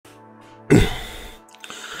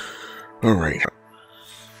All right,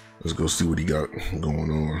 let's go see what he got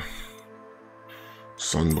going on.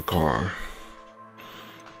 Son Bakar.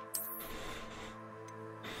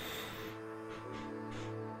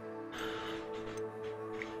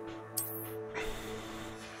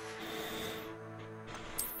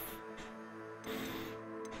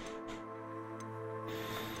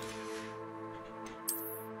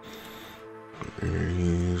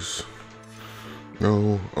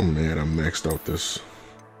 No, I'm mad. I maxed out this.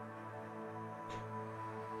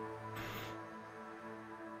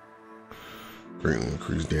 Greatly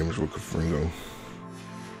increased damage with Kafringo.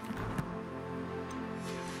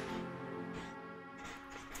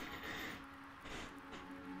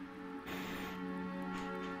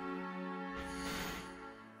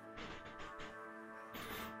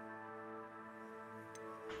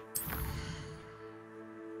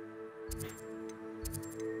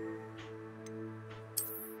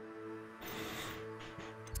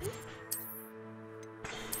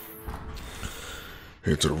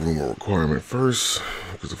 Head to the room of requirement first,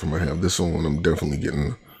 because if I'm gonna have this on, I'm definitely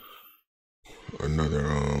getting another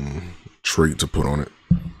trait to put on it.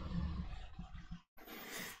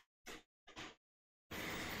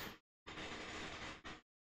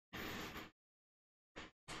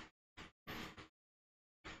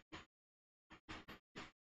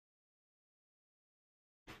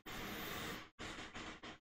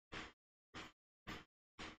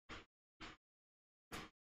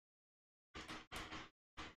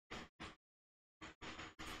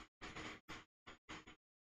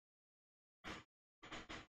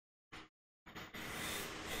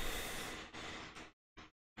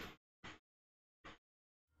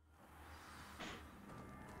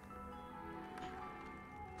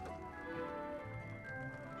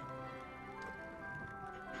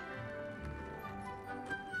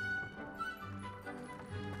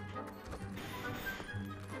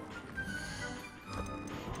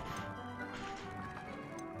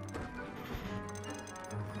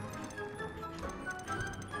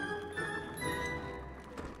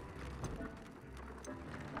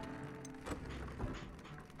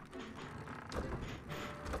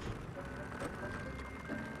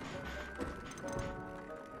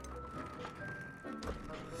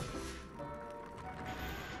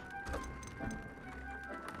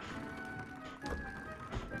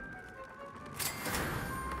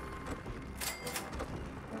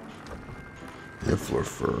 Niffler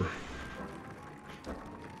fur.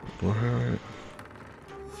 What?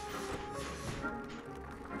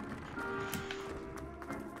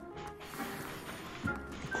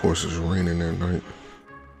 Of course, it's raining that night.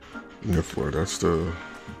 Niffler, that's the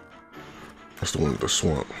one with the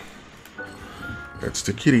swamp. That's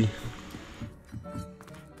the kitty.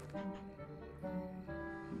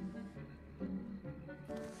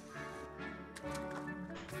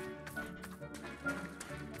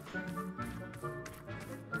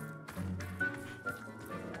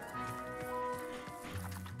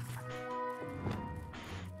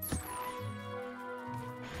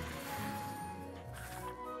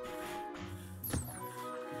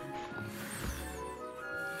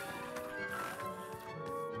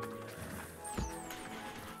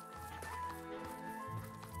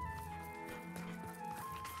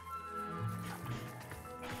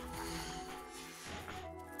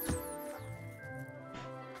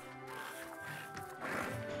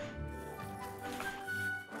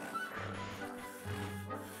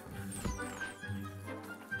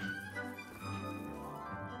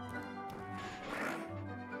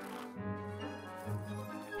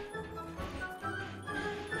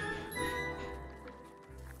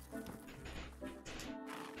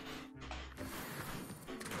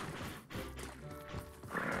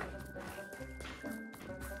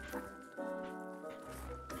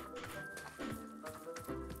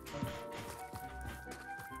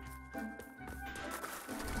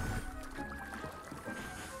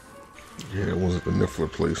 Yeah, that wasn't the Niffler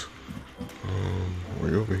place.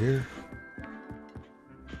 Way over here.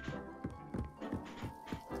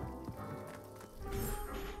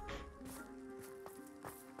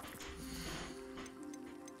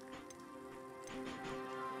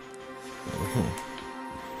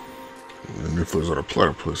 The Nifflers are the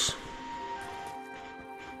platypus.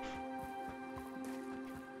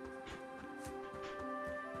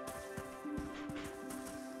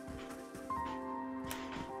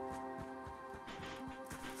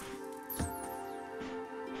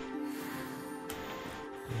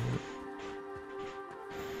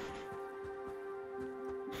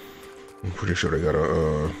 I'm pretty sure they got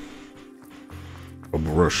a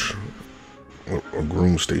brush, a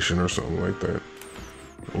groom station or something like that.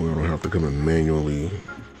 We don't have to come and manually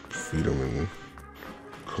feed them and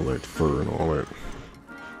collect fur and all that.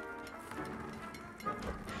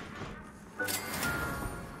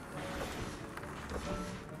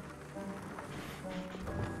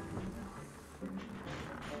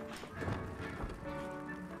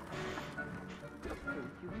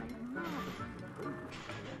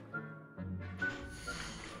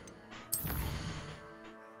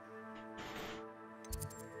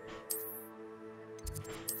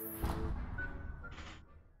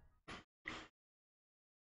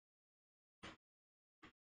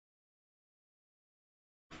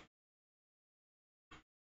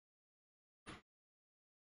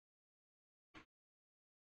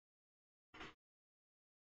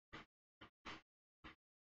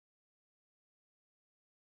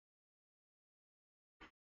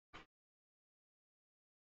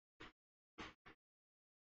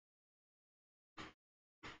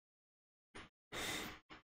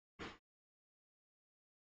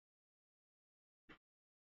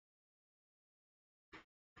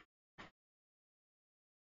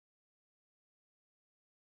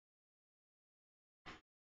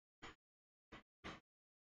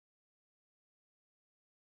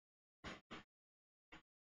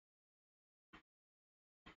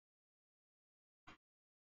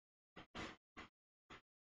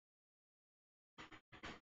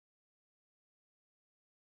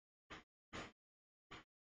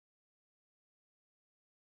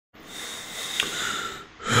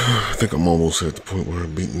 I think I'm almost at the point where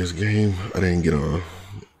I'm beating this game. I didn't get a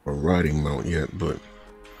riding mount yet, but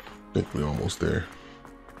I think we're almost there.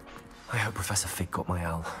 I hope Professor Fig got my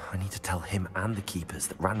owl. I need to tell him and the keepers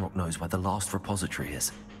that Ranrock knows where the last repository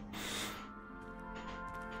is.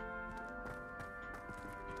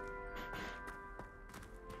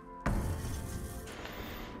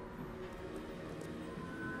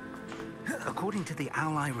 According to the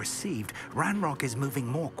owl I received, Ranrock is moving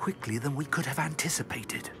more quickly than we could have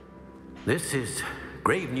anticipated. This is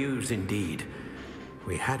grave news indeed.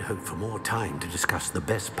 We had hoped for more time to discuss the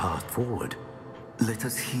best path forward. Let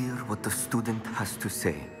us hear what the student has to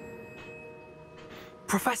say.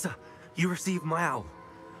 Professor, you received my owl.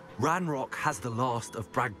 Ranrock has the last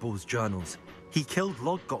of Bragbor's journals. He killed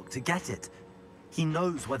Lodgok to get it. He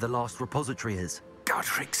knows where the last repository is.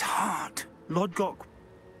 Godric's heart. Lodgok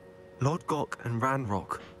and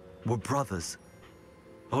Ranrock were brothers.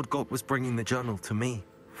 Lodgok was bringing the journal to me.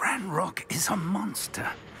 Ranrock is a monster.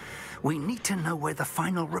 We need to know where the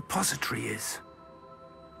final repository is.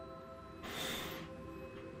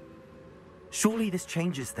 Surely this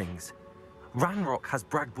changes things. Ranrock has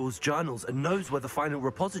Bragbor's journals and knows where the final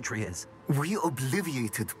repository is. We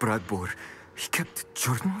obliviated Bragbor. He kept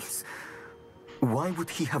journals? Why would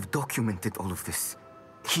he have documented all of this?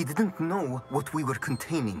 He didn't know what we were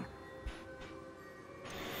containing.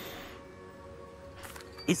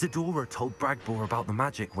 Isadora told Bragbor about the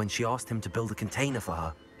magic when she asked him to build a container for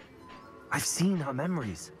her. I've seen her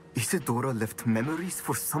memories. Isadora left memories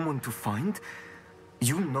for someone to find?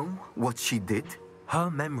 You know what she did? Her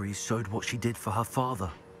memories showed what she did for her father,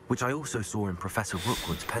 which I also saw in Professor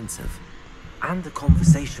Rookwood's pensive. And a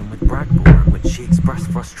conversation with Bragbor in which she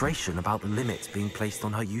expressed frustration about the limits being placed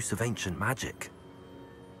on her use of ancient magic.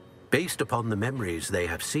 Based upon the memories they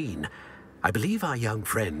have seen, I believe our young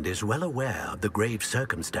friend is well aware of the grave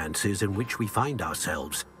circumstances in which we find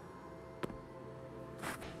ourselves.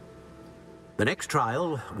 The next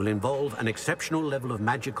trial will involve an exceptional level of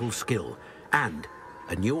magical skill and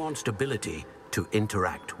a nuanced ability to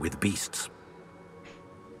interact with beasts.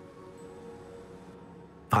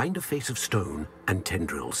 Find a face of stone and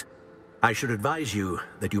tendrils. I should advise you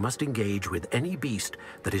that you must engage with any beast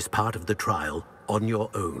that is part of the trial on your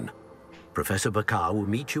own. Professor Bakar will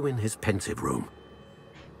meet you in his pensive room.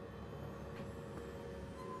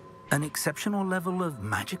 An exceptional level of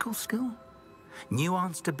magical skill?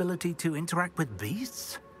 Nuanced ability to interact with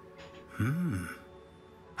beasts?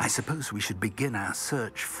 I suppose we should begin our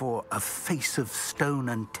search for a face of stone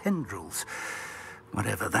and tendrils,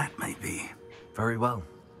 whatever that may be. Very well.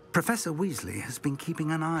 Professor Weasley has been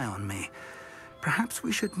keeping an eye on me. Perhaps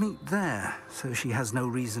we should meet there, so she has no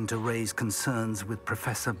reason to raise concerns with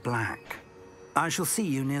Professor Black. I shall see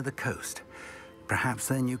you near the coast. Perhaps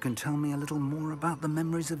then you can tell me a little more about the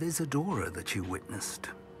memories of Isadora that you witnessed.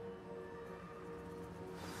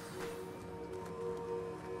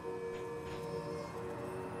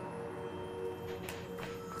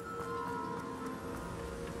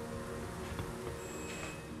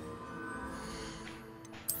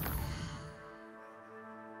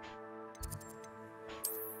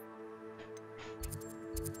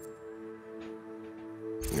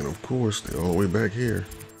 And of course, they're all the way back here.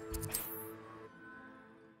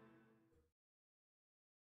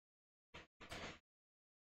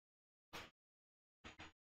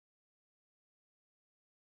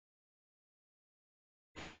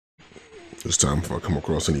 This time if I come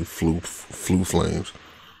across any flu flames.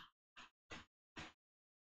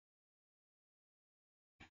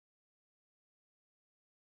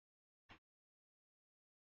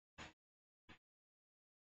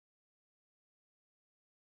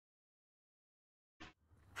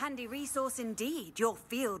 Handy resource indeed, your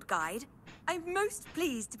field guide. I'm most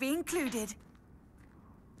pleased to be included.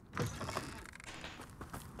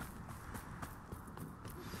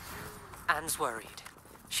 Anne's worried.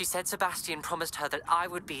 She said Sebastian promised her that I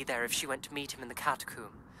would be there if she went to meet him in the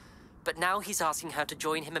catacomb. But now he's asking her to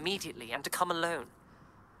join him immediately and to come alone.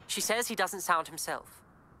 She says he doesn't sound himself.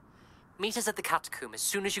 Meet us at the catacomb as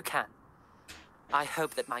soon as you can. I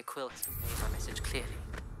hope that my quill has conveyed my message clearly.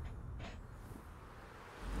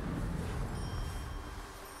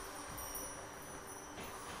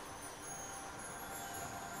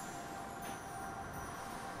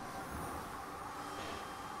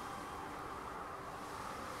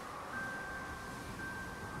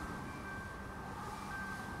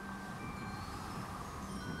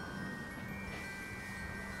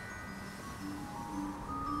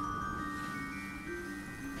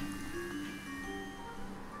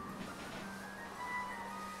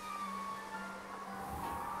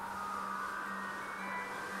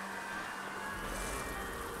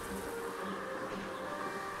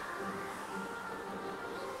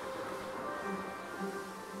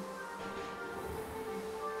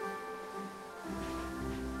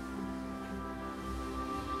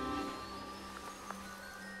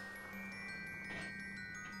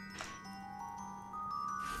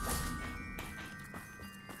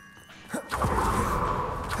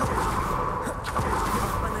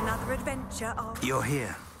 You're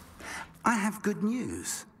here. I have good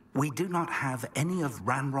news. We do not have any of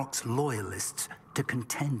Ranrock's loyalists to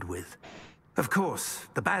contend with. Of course,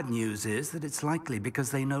 the bad news is that it's likely because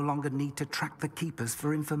they no longer need to track the Keepers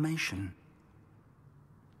for information.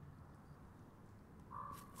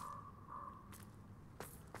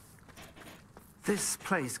 This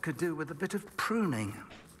place could do with a bit of pruning.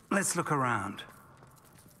 Let's look around.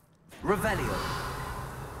 Revelio.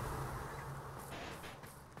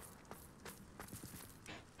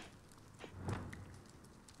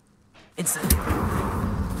 Incendio.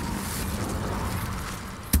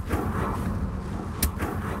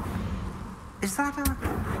 Is that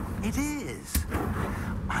a... It is.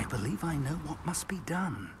 I believe I know what must be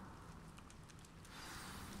done.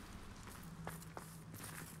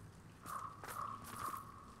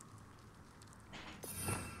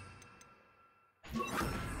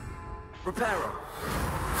 Reparo.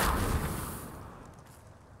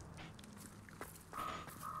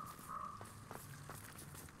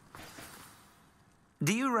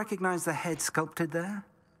 Do you recognize the head sculpted there?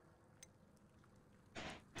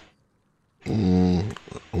 I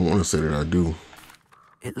want to say that I do.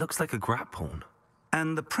 It looks like a grap horn.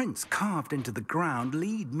 And the prints carved into the ground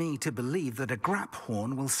lead me to believe that a grap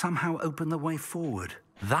horn will somehow open the way forward.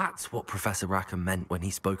 That's what Professor Rackham meant when he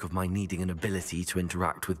spoke of my needing an ability to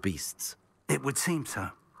interact with beasts. It would seem so.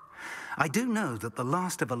 I do know that the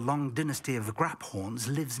last of a long dynasty of grap horns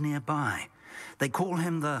lives nearby. They call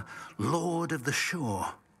him the Lord of the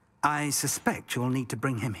Shore. I suspect you'll need to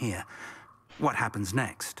bring him here. What happens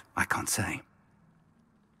next, I can't say.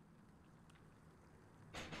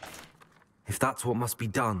 If that's what must be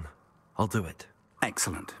done, I'll do it.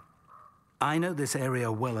 Excellent. I know this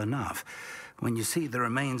area well enough. When you see the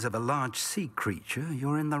remains of a large sea creature,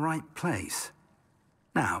 you're in the right place.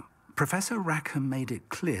 Now, Professor Rackham made it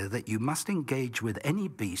clear that you must engage with any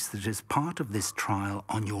beast that is part of this trial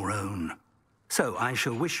on your own. So I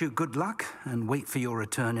shall wish you good luck and wait for your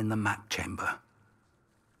return in the map chamber.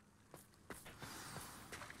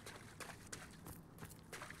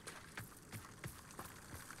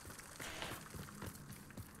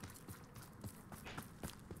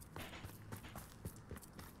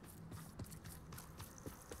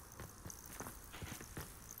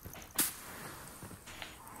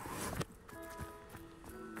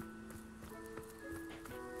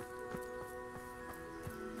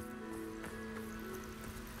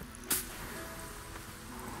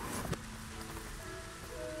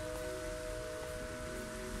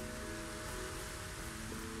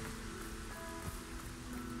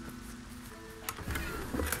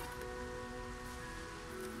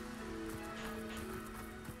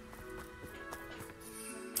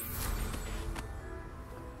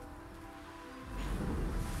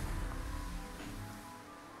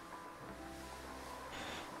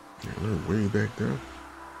 They're way back there.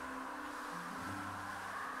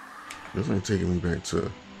 This ain't taking me back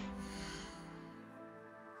to...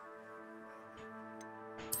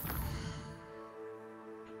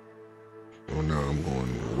 Oh no, I'm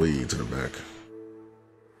going way to the back.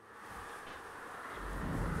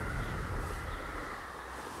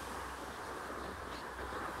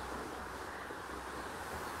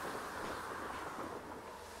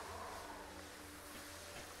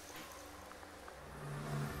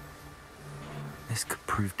 This could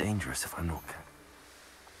prove dangerous if I'm not careful.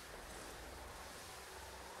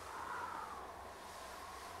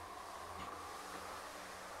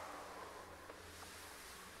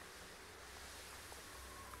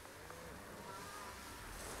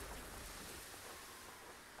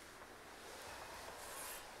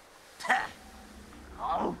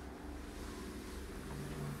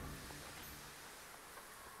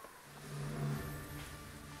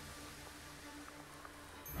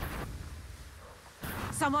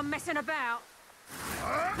 Someone messing about?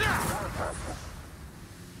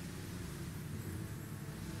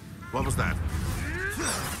 What was that?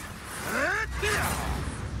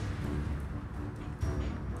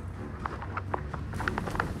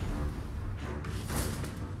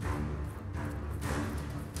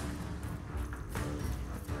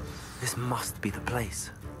 This must be the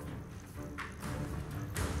place.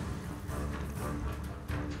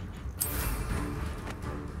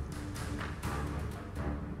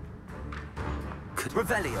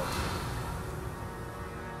 Revelio.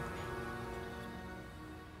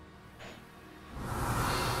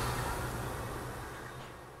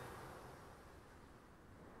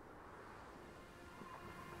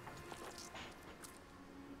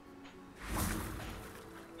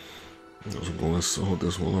 I'm going to solve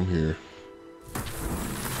this while I'm here.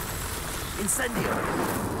 Incendio.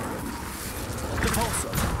 Depulso.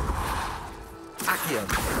 Accio.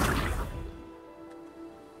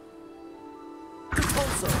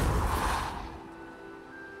 Depulso.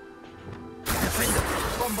 Defender.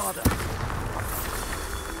 Bombarda.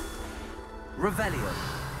 Revelio.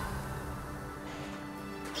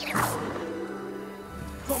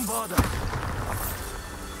 Bombarda.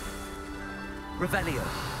 Revelio.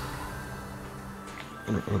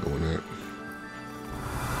 Another one that.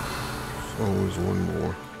 There's always one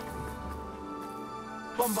more.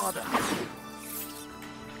 Bombarda.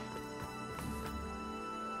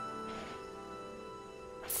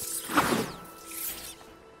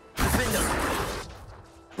 Defender.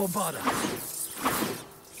 Bombarda.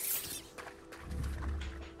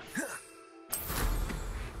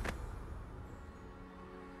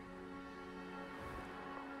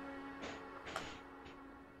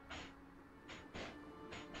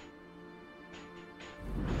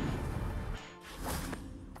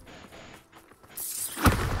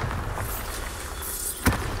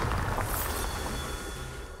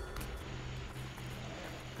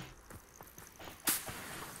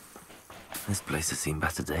 This place has seen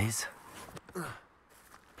better days.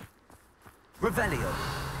 Revelio.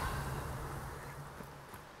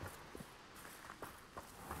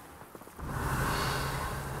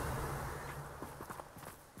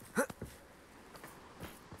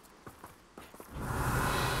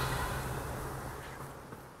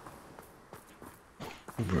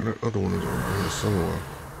 But that other one is over here somewhere.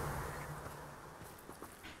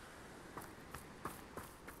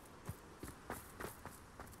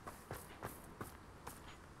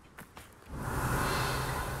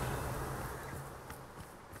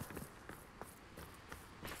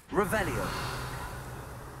 Revelio.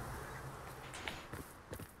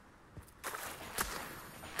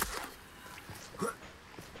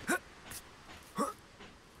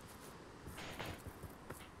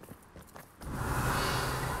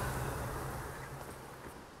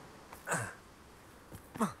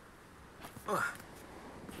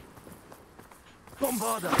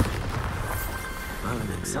 Bombarda. Merlin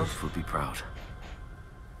himself would be proud.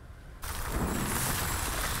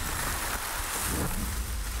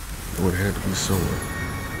 Oh, it had to be somewhere.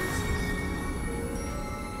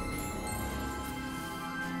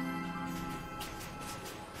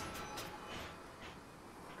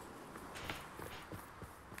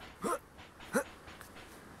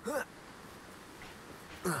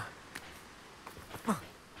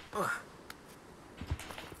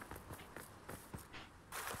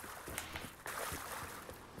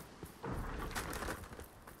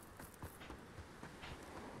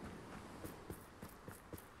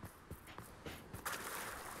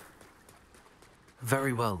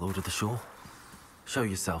 Very well, Lord of the Shore. Show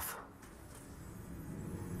yourself.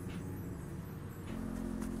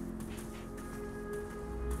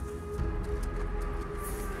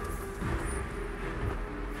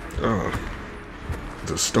 Ah,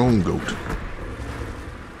 the stone goat.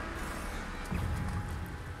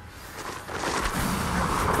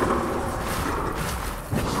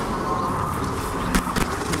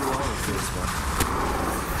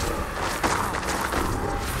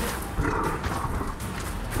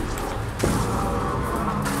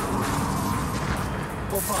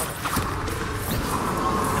 Bombarda.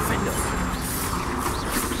 Defender.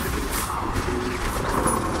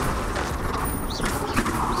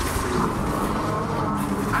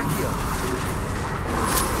 Accio.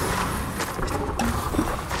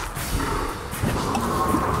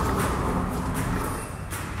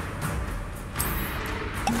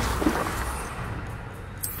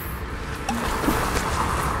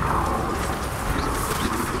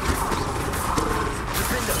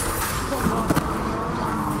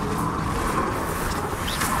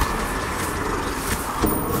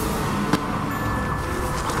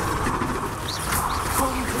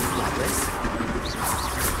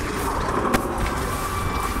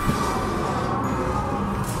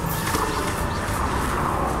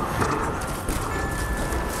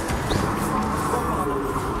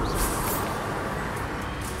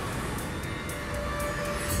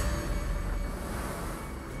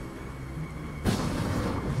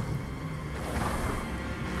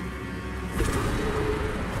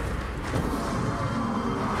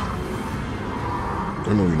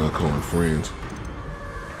 I know you're not calling friends.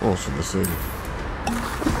 Also the city.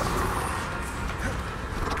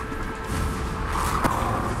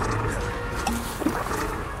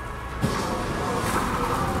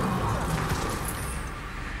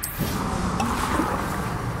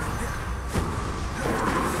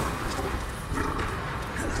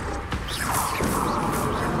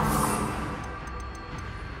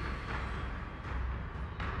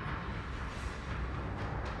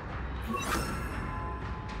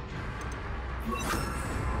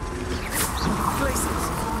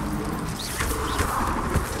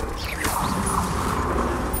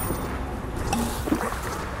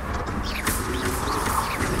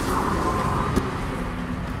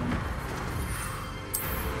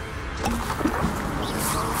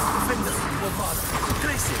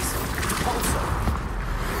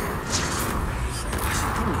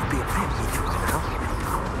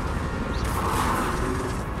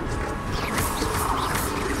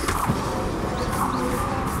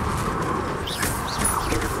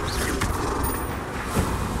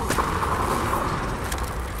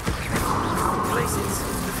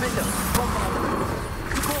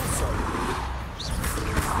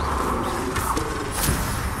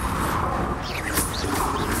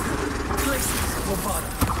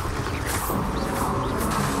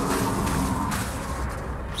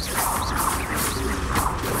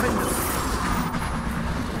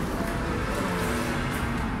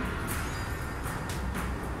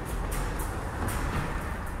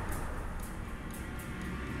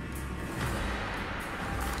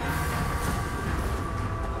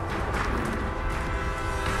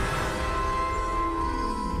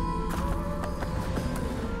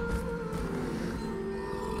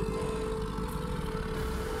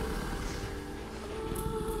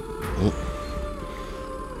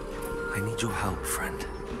 I need your help, friend.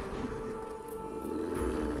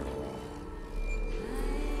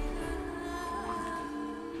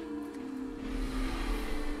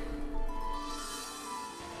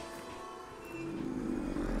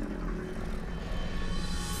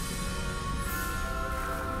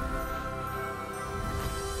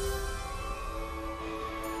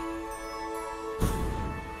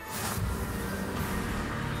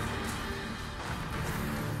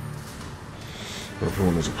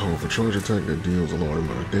 Perform as a powerful charge attack that deals a large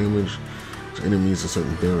amount of damage to enemies in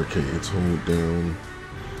certain barricades. Hold down.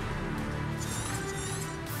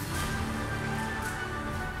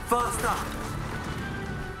 Faster!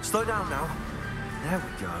 Slow down now. There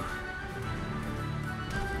we go.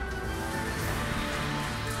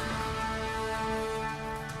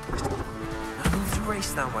 No need to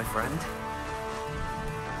race now, my friend.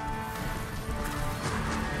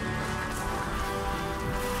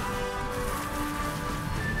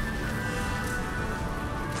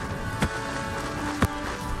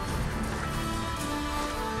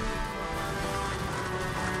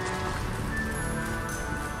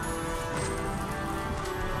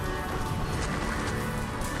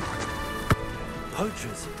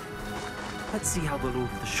 Poachers. Let's see how the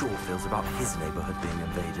Lord of the Shore feels about his neighborhood being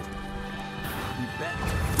invaded. You bet.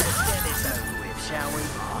 Let's get this over with, shall we?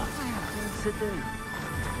 Oh, I have things to do.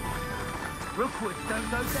 Rookwood,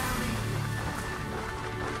 don't go down easy.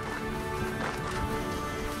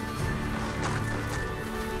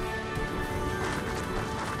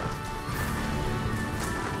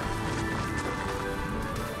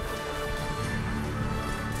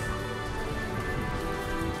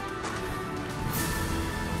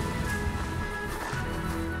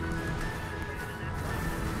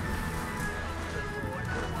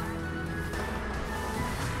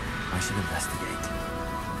 I should investigate.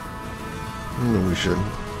 No, we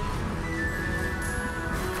shouldn't.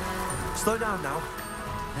 Slow down now.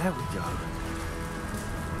 There we go.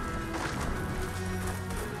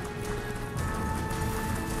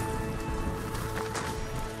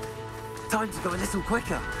 Time to go a little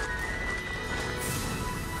quicker.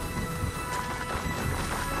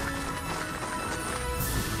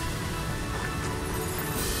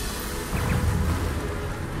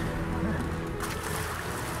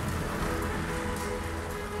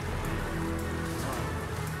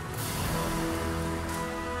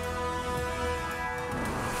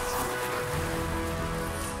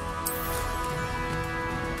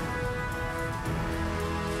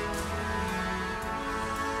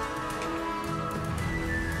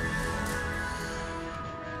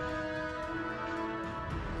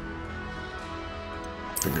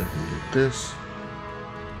 I think I can get this.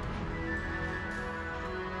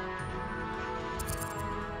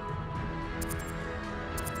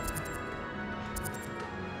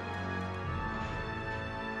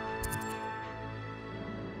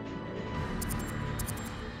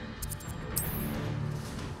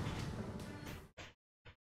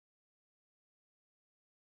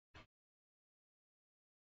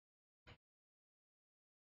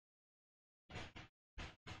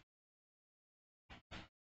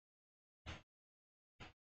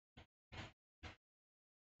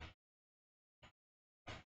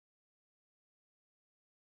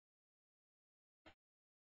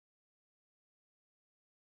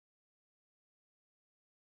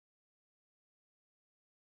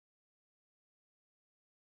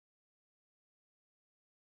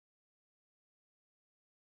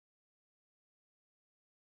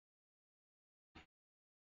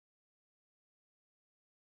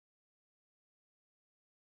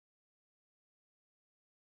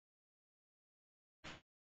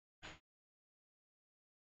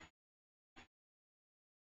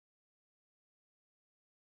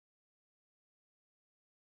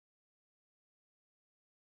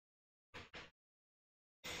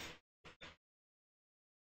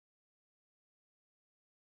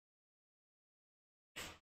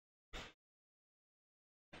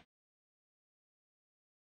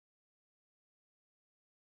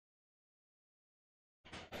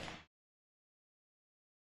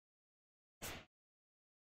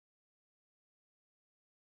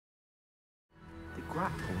 The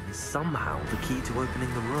grapple is somehow the key to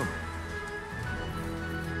opening the room.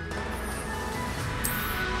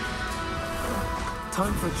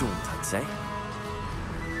 Time for a jaunt, I'd say.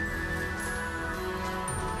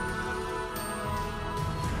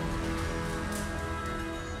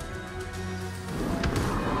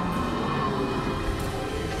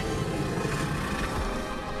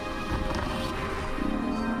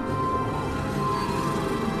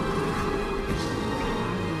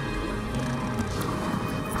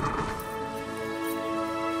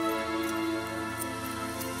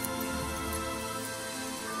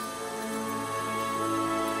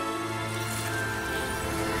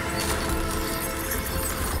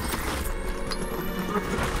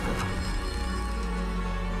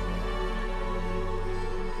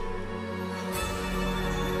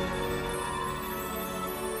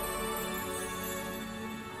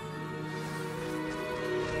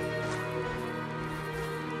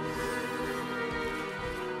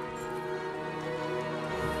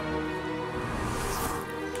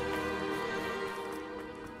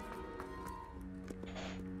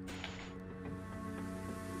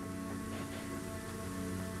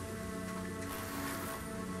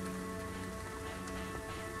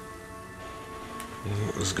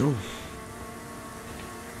 Let's go.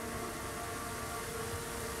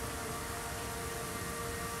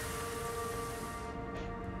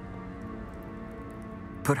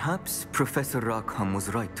 Perhaps Professor Rackham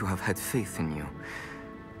was right to have had faith in you.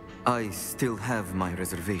 I still have my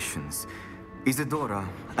reservations. Isadora,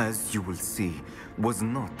 as you will see, was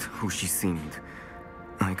not who she seemed.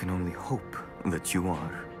 I can only hope that you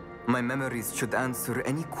are. My memories should answer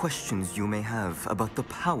any questions you may have about the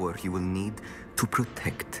power you will need to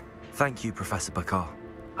protect. Thank you, Professor Bakar.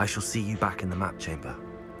 I shall see you back in the map chamber.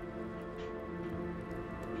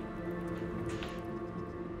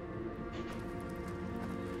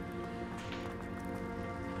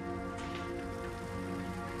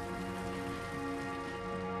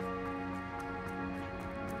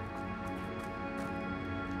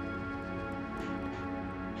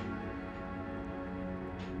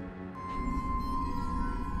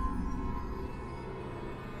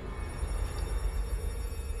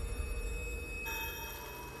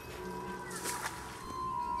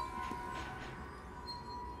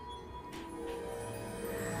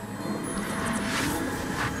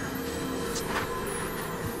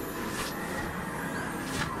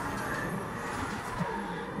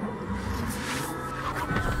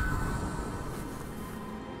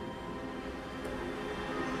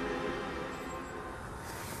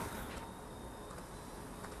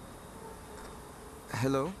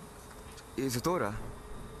 Hello? Isadora?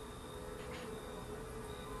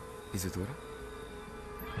 Isadora?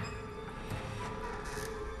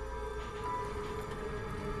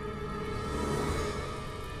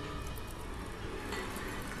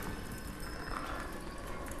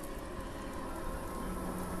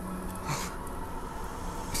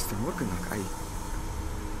 Mr. Morganach,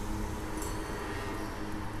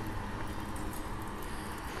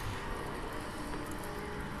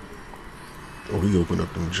 Oh, he opened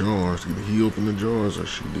up them jars. Either he opened the jars or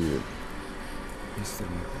she did. Mr.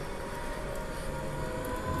 Morgan?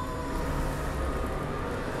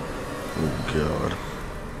 Oh, God.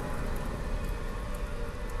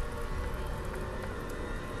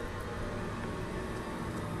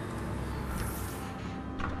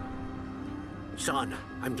 Son,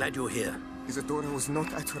 I'm glad you're here. Isadora was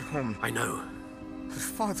not at her home. I know. Her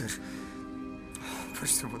father...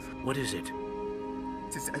 Percival. What is it?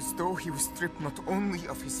 It is as though he was stripped not only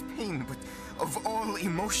of his pain, but of all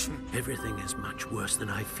emotion. Everything is much worse than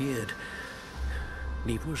I feared.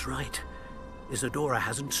 Neve was right. Isadora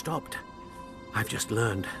hasn't stopped. I've just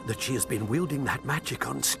learned that she has been wielding that magic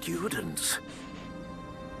on students.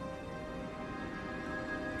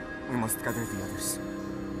 We must gather the others.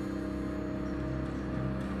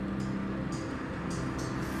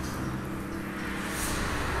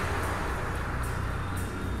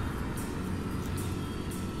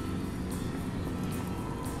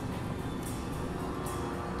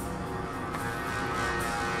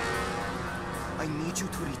 I need you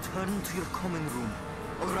to return to your common room,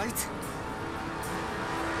 all right?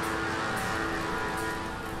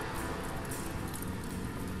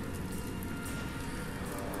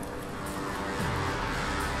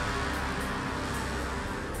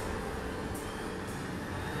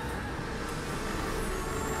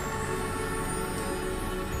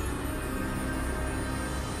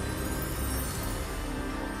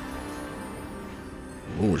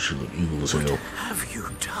 Lord, she look evil as hell. What have you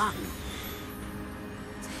done?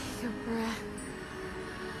 Take a breath.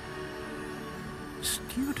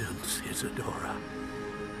 Students, Isadora.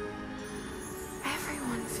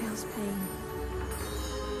 Everyone feels pain.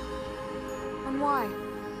 And why?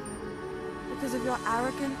 Because of your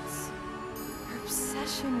arrogance? Your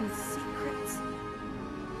obsession with secrets?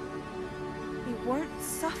 He won't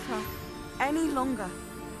suffer any longer.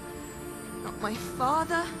 Not my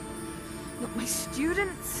father. Not my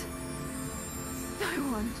students. No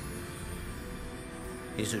one.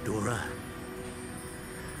 Isadora,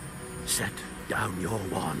 set down your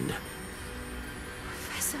wand.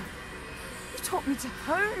 Professor, you taught me to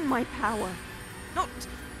hone my power, not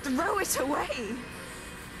throw it away.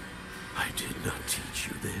 I did not teach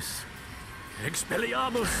you this.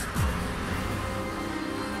 Expelliarmus!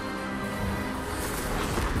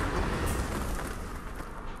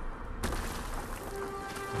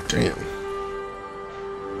 Damn.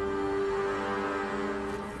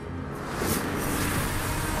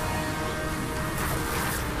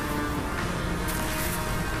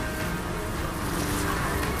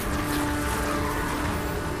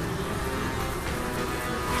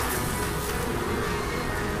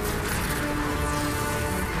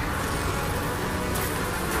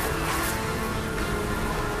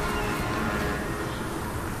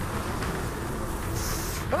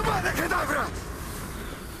 Avada Kedavra!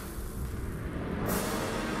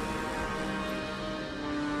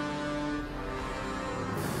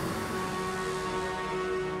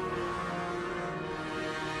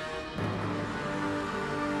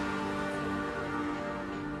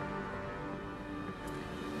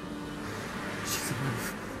 She's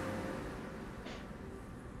alive.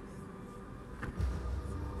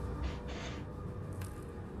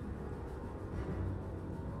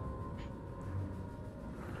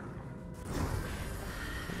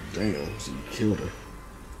 Damn, so he killed her.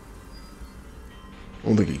 I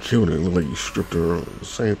don't think he killed her. It looked like he stripped her of the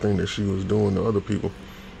same thing that she was doing to other people.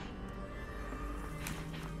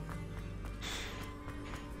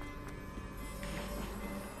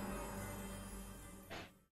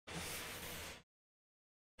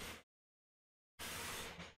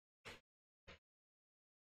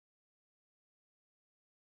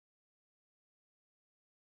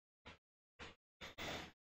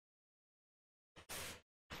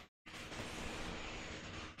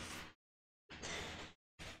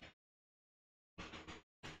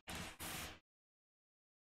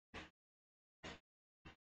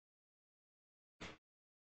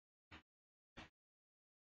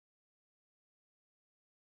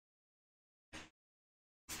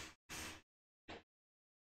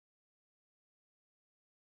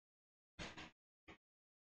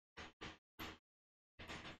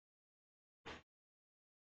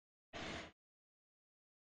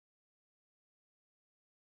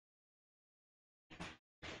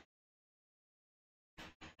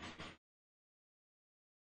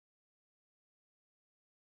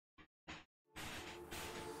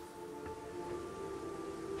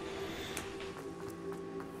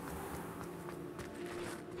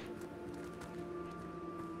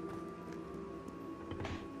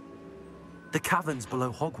 The caverns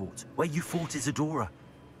below Hogwarts, where you fought Isadora.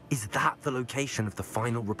 Is that the location of the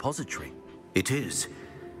final repository? It is.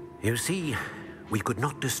 You see, we could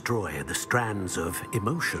not destroy the strands of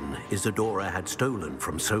emotion Isadora had stolen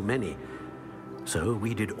from so many. So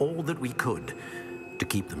we did all that we could to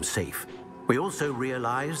keep them safe. We also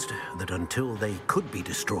realized that until they could be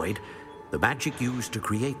destroyed, the magic used to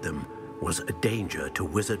create them was a danger to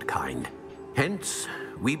wizard kind. Hence,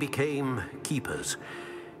 we became keepers.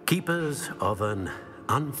 Keepers of an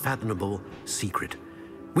unfathomable secret.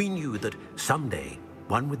 We knew that someday,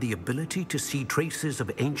 one with the ability to see traces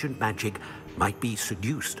of ancient magic might be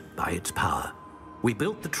seduced by its power. We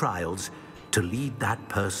built the trials to lead that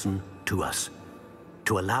person to us,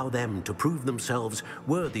 to allow them to prove themselves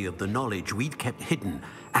worthy of the knowledge we'd kept hidden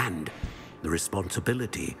and the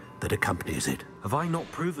responsibility that accompanies it. Have I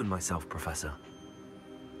not proven myself, Professor?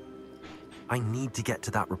 I need to get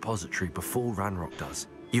to that repository before Ranrock does.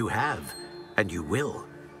 You have, and you will.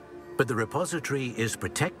 But the repository is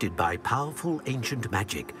protected by powerful ancient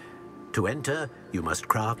magic. To enter, you must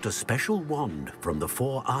craft a special wand from the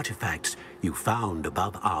 4 artifacts you found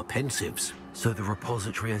above our pensives. So the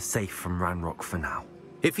repository is safe from Ranrock for now?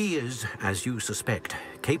 If he is, as you suspect,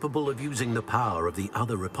 capable of using the power of the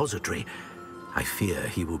other repository, I fear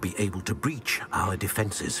he will be able to breach our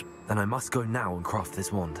defenses. Then I must go now and craft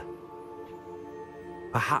this wand.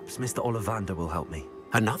 Perhaps Mr. Ollivander will help me.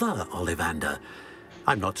 Another Ollivander?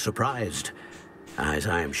 I'm not surprised. As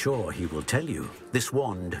I am sure he will tell you, this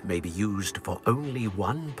wand may be used for only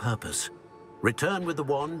one purpose. Return with the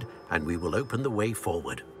wand, and we will open the way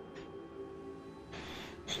forward.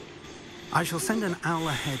 I shall send an owl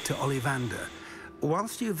ahead to Ollivander.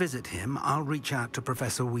 Whilst you visit him, I'll reach out to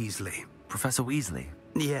Professor Weasley. Professor Weasley?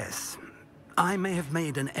 Yes. I may have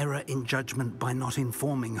made an error in judgment by not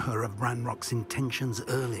informing her of Ranrock's intentions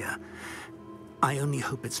earlier. I only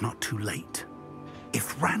hope it's not too late.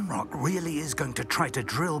 If Ranrock really is going to try to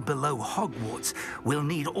drill below Hogwarts, we'll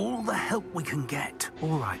need all the help we can get.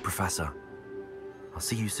 All right, Professor. I'll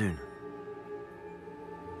see you soon.